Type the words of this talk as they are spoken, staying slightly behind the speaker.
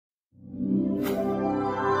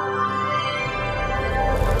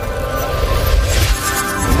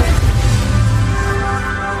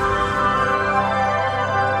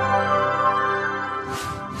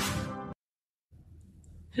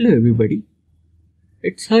Hello everybody,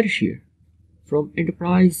 it's Harsh here from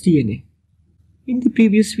Enterprise DNA. In the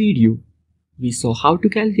previous video, we saw how to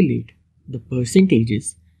calculate the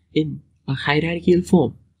percentages in a hierarchical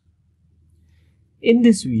form. In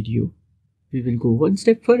this video, we will go one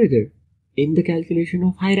step further in the calculation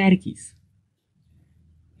of hierarchies.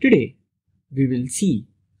 Today, we will see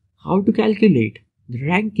how to calculate the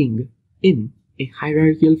ranking in a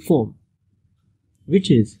hierarchical form,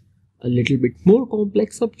 which is a little bit more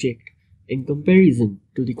complex subject in comparison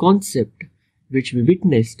to the concept which we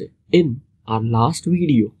witnessed in our last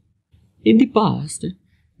video. In the past,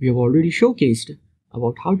 we have already showcased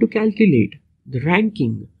about how to calculate the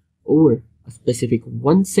ranking over a specific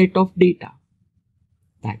one set of data.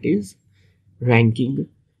 That is, ranking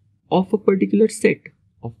of a particular set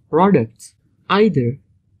of products either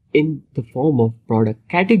in the form of product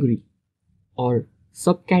category or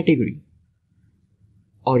subcategory,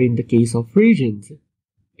 or in the case of regions,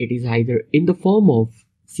 it is either in the form of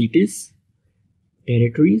cities,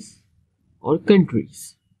 territories, or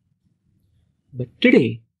countries. But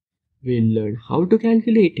today, we'll learn how to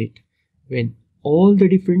calculate it when all the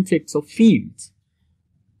different sets of fields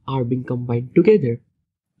are being combined together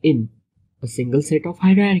in a single set of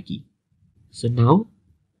hierarchy. So now,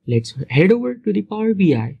 let's head over to the Power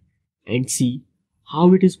BI and see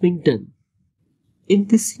how it is being done. In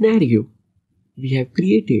this scenario, we have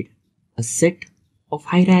created a set of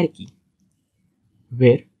hierarchy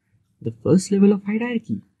where the first level of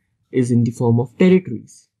hierarchy is in the form of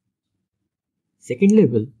territories. Second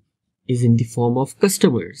level is in the form of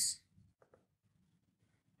customers.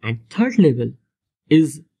 And third level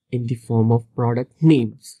is in the form of product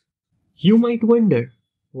names. You might wonder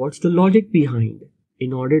what's the logic behind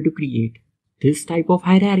in order to create this type of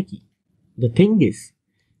hierarchy. The thing is,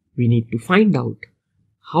 we need to find out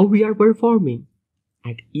how we are performing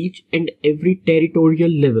at each and every territorial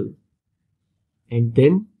level. And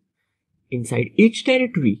then, inside each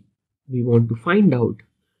territory, we want to find out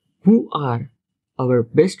who are our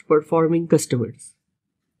best performing customers.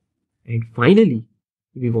 And finally,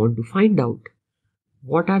 we want to find out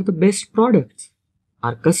what are the best products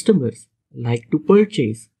our customers like to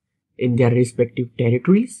purchase in their respective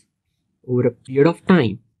territories over a period of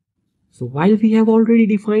time. So while we have already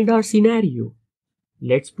defined our scenario,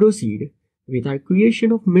 let's proceed with our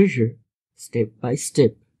creation of measure step by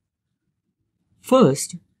step.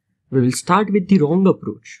 First, we will start with the wrong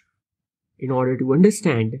approach in order to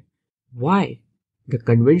understand why the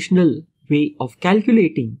conventional way of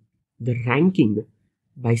calculating the ranking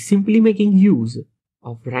by simply making use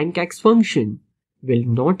of rankx function will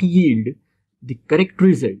not yield the correct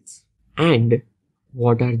results, and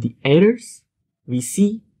what are the errors we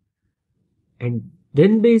see, and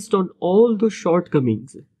then based on all those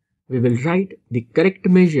shortcomings, we will write the correct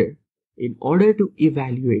measure in order to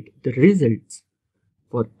evaluate the results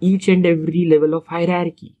for each and every level of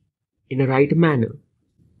hierarchy in a right manner.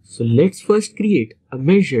 So let's first create a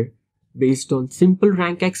measure based on simple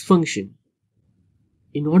rankx function.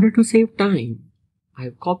 In order to save time, I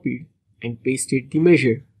have copied and pasted the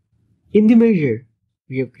measure. In the measure,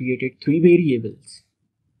 we have created three variables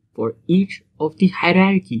for each of the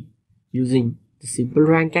hierarchy using the simple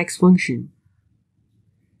rankx function.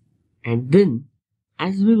 And then,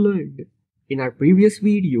 as we learned in our previous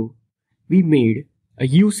video, we made a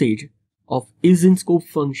usage of isInScope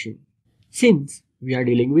function since we are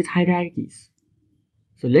dealing with hierarchies.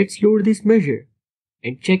 So let's load this measure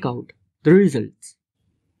and check out the results.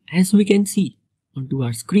 As we can see onto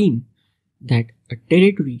our screen that a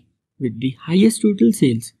territory with the highest total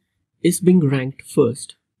sales is being ranked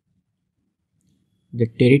first. The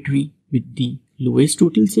territory with the lowest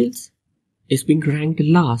total sales is being ranked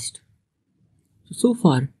last. So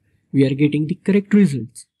far, we are getting the correct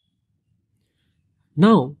results.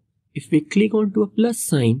 Now, if we click onto a plus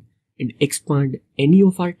sign and expand any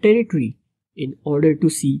of our territory in order to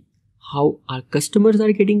see how our customers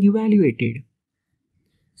are getting evaluated.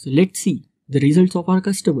 So let's see the results of our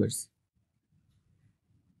customers.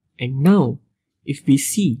 And now, if we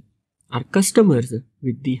see our customers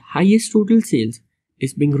with the highest total sales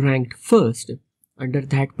is being ranked first under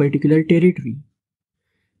that particular territory.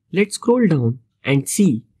 Let's scroll down and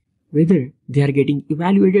see whether they are getting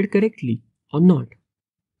evaluated correctly or not.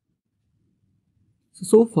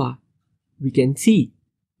 So far, we can see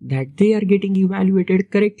that they are getting evaluated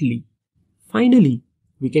correctly. Finally,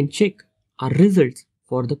 we can check our results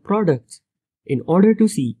for the products in order to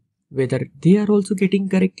see whether they are also getting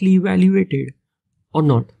correctly evaluated or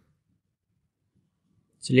not.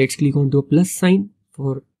 So let's click onto a plus sign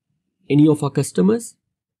for any of our customers.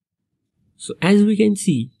 So as we can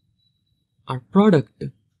see, our product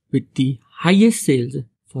with the highest sales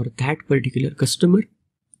for that particular customer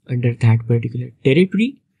under that particular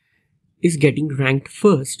territory is getting ranked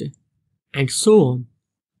first, and so on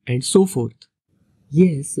and so forth.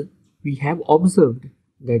 Yes, we have observed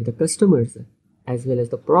that the customers as well as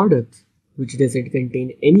the products which doesn't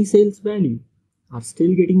contain any sales value are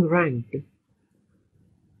still getting ranked.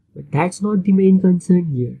 But that's not the main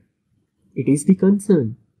concern here. It is the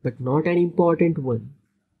concern, but not an important one.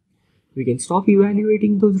 We can stop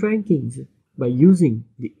evaluating those rankings by using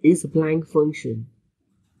the isBlank function.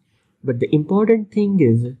 But the important thing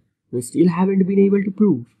is, we still haven't been able to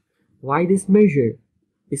prove why this measure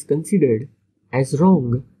is considered as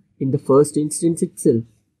wrong in the first instance itself.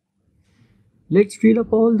 Let's drill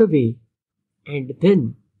up all the way and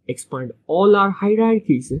then expand all our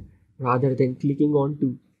hierarchies rather than clicking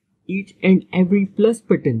onto each and every plus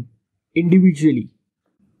button individually.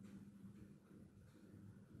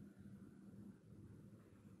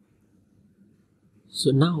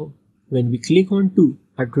 So now, when we click onto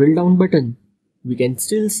a drill down button, we can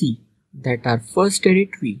still see that our first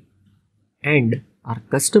territory and our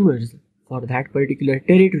customers for that particular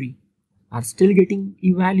territory are still getting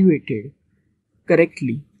evaluated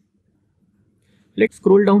correctly. Let's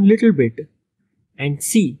scroll down a little bit and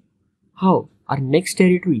see how our next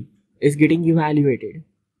territory is getting evaluated.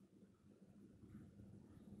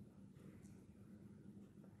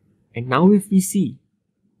 And now if we see,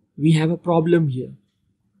 we have a problem here.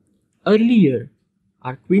 Earlier,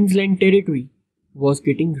 our Queensland territory was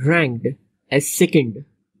getting ranked as second.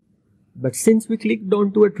 But since we clicked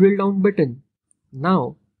onto a drill down button,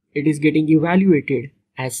 now it is getting evaluated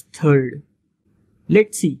as third.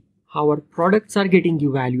 Let's see how our products are getting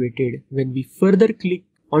evaluated when we further click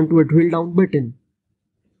onto a drill down button.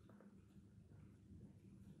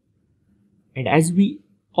 And as we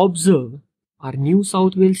observe, our New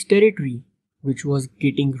South Wales territory, which was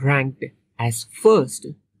getting ranked as first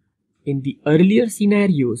in the earlier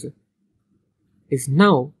scenarios, is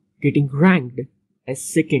now getting ranked as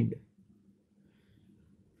second.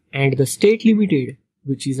 And the State Limited,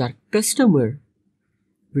 which is our customer,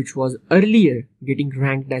 which was earlier getting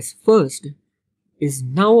ranked as first, is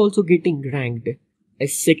now also getting ranked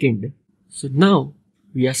as second. So now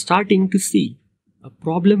we are starting to see a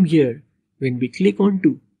problem here when we click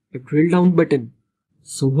onto a drill down button.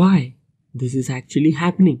 So why this is actually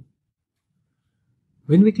happening?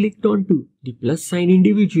 When we clicked onto the plus sign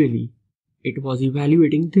individually, it was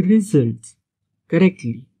evaluating the results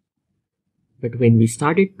correctly. But when we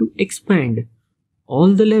started to expand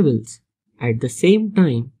all the levels at the same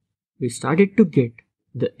time, we started to get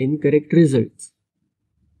the incorrect results.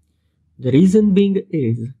 The reason being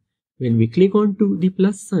is, when we click onto the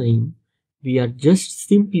plus sign, we are just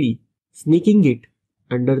simply sneaking it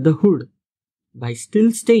under the hood by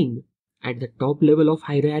still staying at the top level of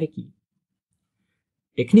hierarchy.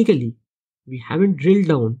 Technically, we haven't drilled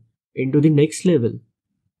down into the next level.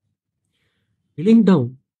 Drilling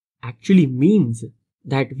down actually means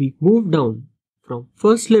that we move down from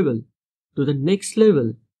first level to the next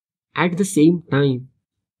level at the same time.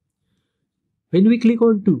 When we click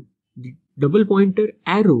onto the double pointer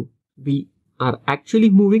arrow, we are actually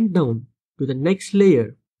moving down to the next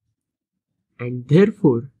layer, and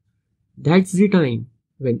therefore that's the time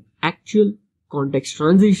when actual context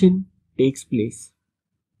transition takes place.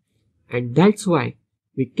 And that's why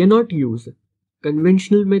we cannot use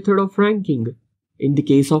conventional method of ranking in the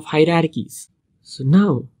case of hierarchies. So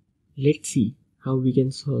now let's see how we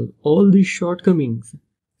can solve all these shortcomings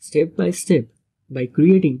step by step by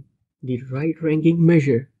creating the right ranking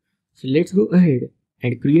measure. So let's go ahead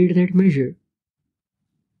and create that measure.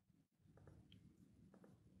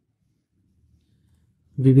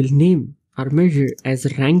 We will name our measure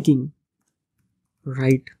as ranking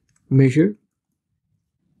right measure.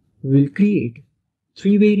 We will create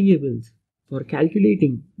 3 variables for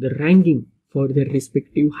calculating the ranking for their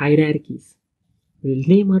respective hierarchies. We will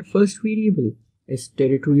name our first variable as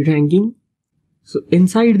territory ranking. So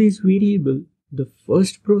inside this variable, the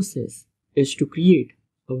first process is to create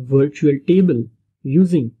a virtual table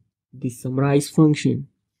using the summarize function.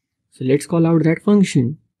 So let's call out that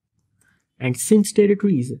function. And since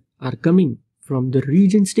territories are coming from the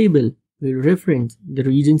regions table, we'll reference the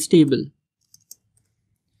regions table.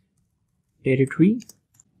 Territory.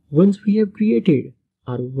 Once we have created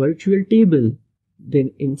our virtual table,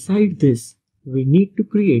 then inside this we need to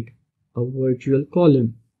create a virtual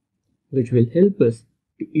column which will help us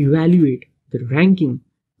to evaluate the ranking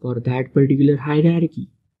for that particular hierarchy.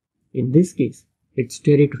 In this case, it's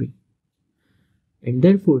territory. And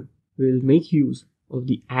therefore, we will make use of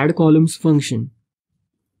the add columns function.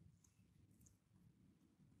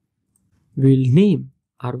 We will name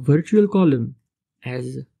our virtual column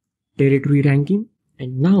as territory ranking,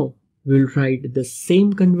 and now we'll write the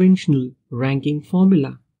same conventional ranking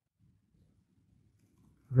formula.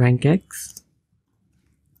 Rank X,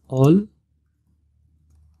 all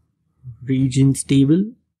regions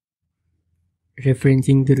table,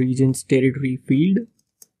 referencing the region's territory field,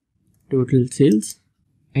 total sales,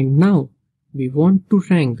 and now we want to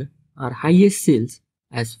rank our highest sales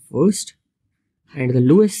as first and the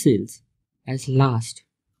lowest sales as last.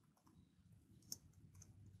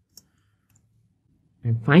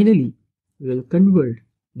 And finally, we will convert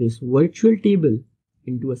this virtual table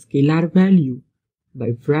into a scalar value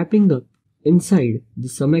by wrapping up inside the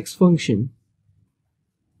sumX function.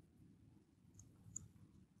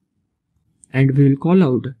 And we will call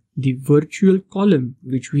out the virtual column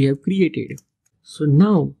which we have created. So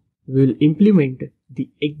now we will implement the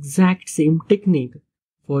exact same technique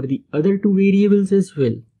for the other two variables as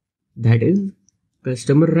well, that is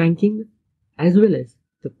customer ranking as well as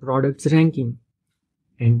the products ranking.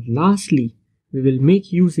 And lastly, we will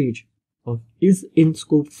make usage of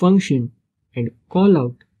isInScope function and call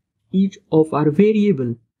out each of our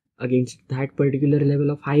variable against that particular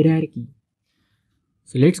level of hierarchy.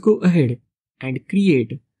 So let's go ahead and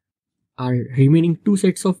create our remaining two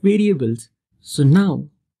sets of variables. So now,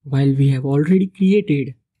 while we have already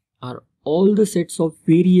created all the sets of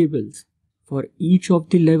variables for each of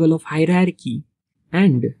the level of hierarchy,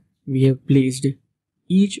 and we have placed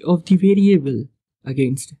each of the variable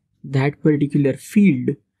against that particular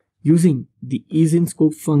field using the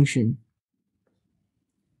isInScope function.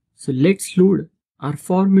 So let's load our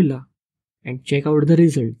formula and check out the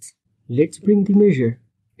results. Let's bring the measure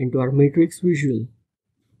into our matrix visual.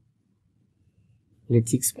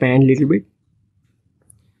 Let's expand a little bit.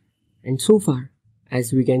 And so far,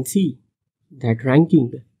 as we can see, that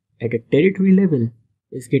ranking at a territory level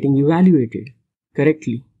is getting evaluated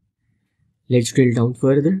correctly. Let's drill down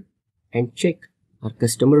further and check our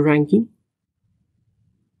customer ranking.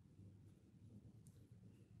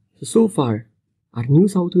 So far, our New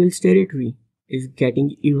South Wales territory is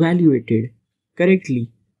getting evaluated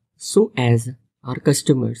correctly, so as our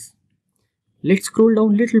customers. Let's scroll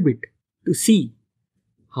down a little bit to see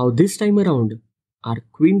how this time around our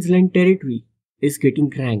Queensland territory is getting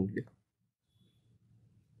ranked.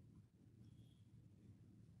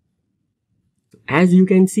 As you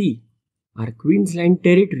can see, our Queensland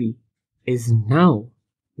territory is now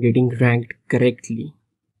getting ranked correctly.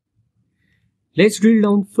 Let's drill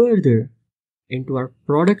down further into our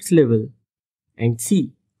products level and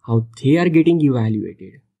see how they are getting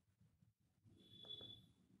evaluated.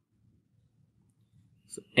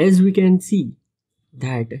 So as we can see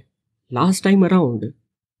that last time around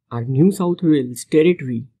our New South Wales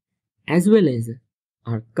territory as well as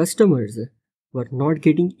our customers were not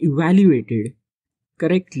getting evaluated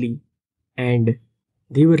correctly and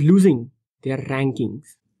they were losing their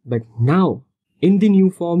rankings. But now in the new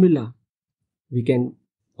formula we can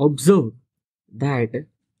observe that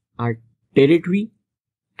our territory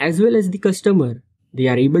as well as the customer, they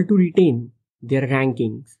are able to retain their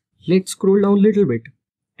rankings. Let's scroll down a little bit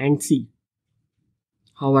and see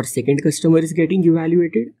how our second customer is getting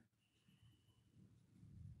evaluated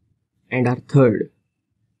and our third.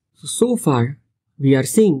 So far we are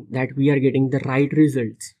seeing that we are getting the right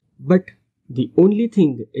results, but the only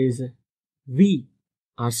thing is we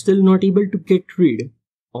are still not able to get rid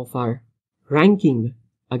of our ranking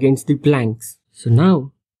against the blanks. So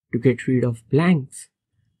now to get rid of blanks,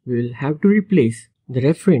 we will have to replace the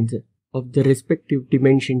reference of the respective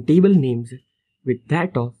dimension table names with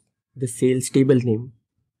that of the sales table name.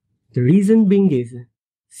 The reason being is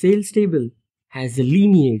sales table has a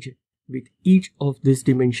lineage with each of these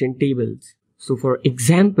dimension tables. So for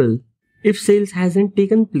example, if sales hasn't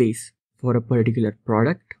taken place for a particular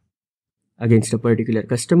product against a particular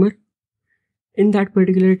customer in that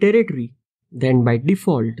particular territory, then by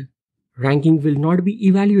default, ranking will not be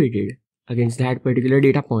evaluated against that particular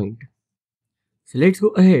data point. So let's go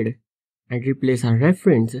ahead and replace our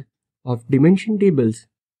reference of dimension tables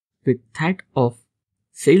with that of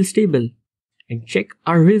sales table and check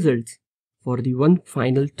our results for the one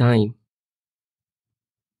final time.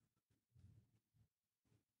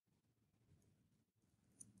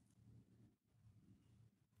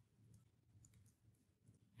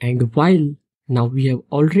 And while now we have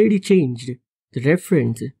already changed the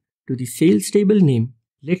reference to the sales table name,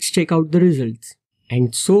 let's check out the results.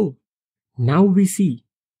 And so now we see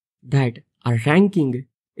that our ranking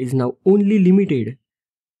is now only limited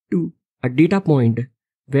to a data point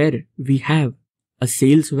where we have a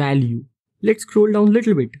sales value. Let's scroll down a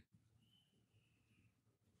little bit.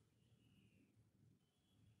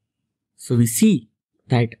 So we see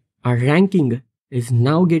that our ranking is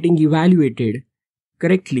now getting evaluated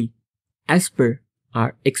correctly as per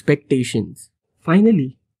our expectations.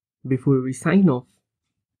 Finally, before we sign off,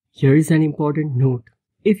 here is an important note.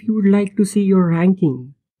 If you would like to see your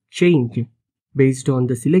ranking change based on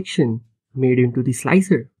the selection made into the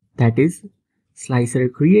slicer, that is, slicer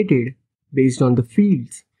created based on the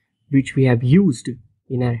fields which we have used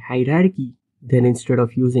in our hierarchy, then instead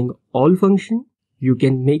of using all function, you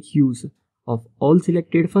can make use of all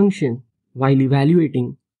selected function while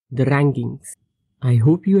evaluating the rankings. I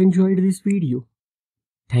hope you enjoyed this video.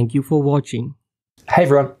 Thank you for watching. Hey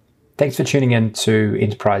everyone, thanks for tuning in to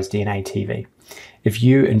Enterprise DNA TV. If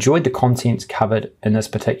you enjoyed the content covered in this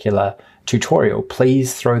particular tutorial,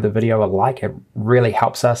 please throw the video a like. It really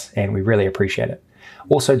helps us and we really appreciate it.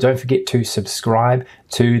 Also, don't forget to subscribe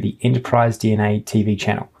to the Enterprise DNA TV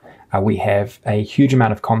channel. We have a huge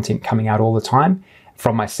amount of content coming out all the time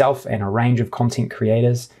from myself and a range of content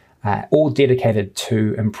creators, all dedicated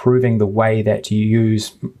to improving the way that you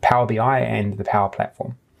use Power BI and the Power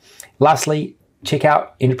Platform. Lastly, check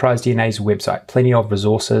out Enterprise DNA's website. Plenty of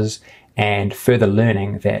resources and further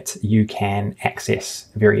learning that you can access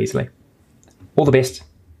very easily. All the best.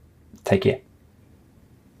 Take care.